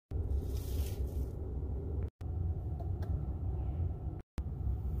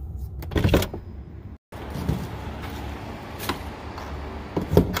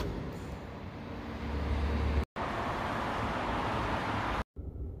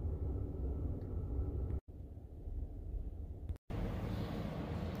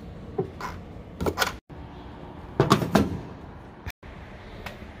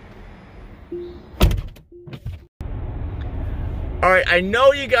All right, I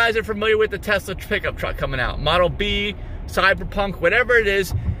know you guys are familiar with the Tesla pickup truck coming out. Model B, Cyberpunk, whatever it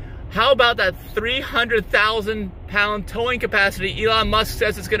is. How about that 300,000-pound towing capacity Elon Musk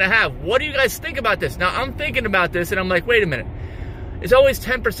says it's gonna have? What do you guys think about this? Now, I'm thinking about this and I'm like, wait a minute. It's always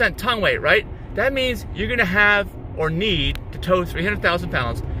 10% tongue weight, right? That means you're gonna have or need to tow 300,000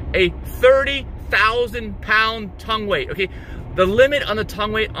 pounds, a 30,000-pound tongue weight, okay? The limit on the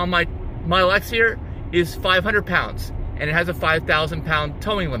tongue weight on my Model X here is 500 pounds. And it has a 5,000-pound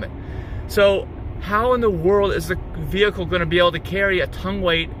towing limit. So how in the world is the vehicle going to be able to carry a tongue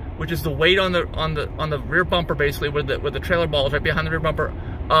weight, which is the weight on the rear bumper, basically, where the trailer ball is right behind the rear bumper,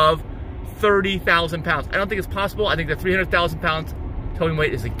 of 30,000 pounds? I don't think it's possible. I think the 300,000 pounds towing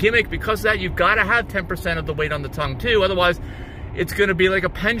weight is a gimmick. Because of that, you've got to have 10% of the weight on the tongue too. Otherwise, it's going to be like a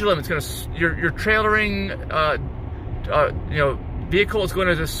pendulum. It's going to your trailering vehicle is going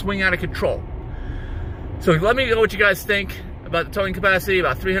to just swing out of control. So let me know what you guys think about the towing capacity,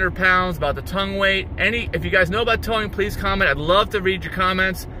 about 300 pounds, about the tongue weight. If you guys know about towing, please comment. I'd love to read your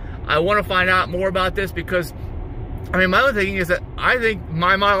comments. I want to find out more about this because, I mean, my other thinking is that I think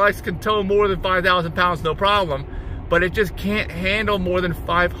my Model X can tow more than 5,000 pounds, no problem, but it just can't handle more than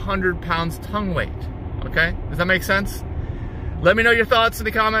 500 pounds tongue weight, okay? Does that make sense? Let me know your thoughts in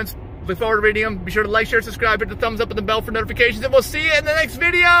the comments. Look forward to reading them. Be sure to like, share, subscribe, hit the thumbs up and the bell for notifications, and we'll see you in the next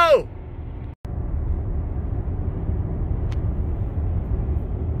video.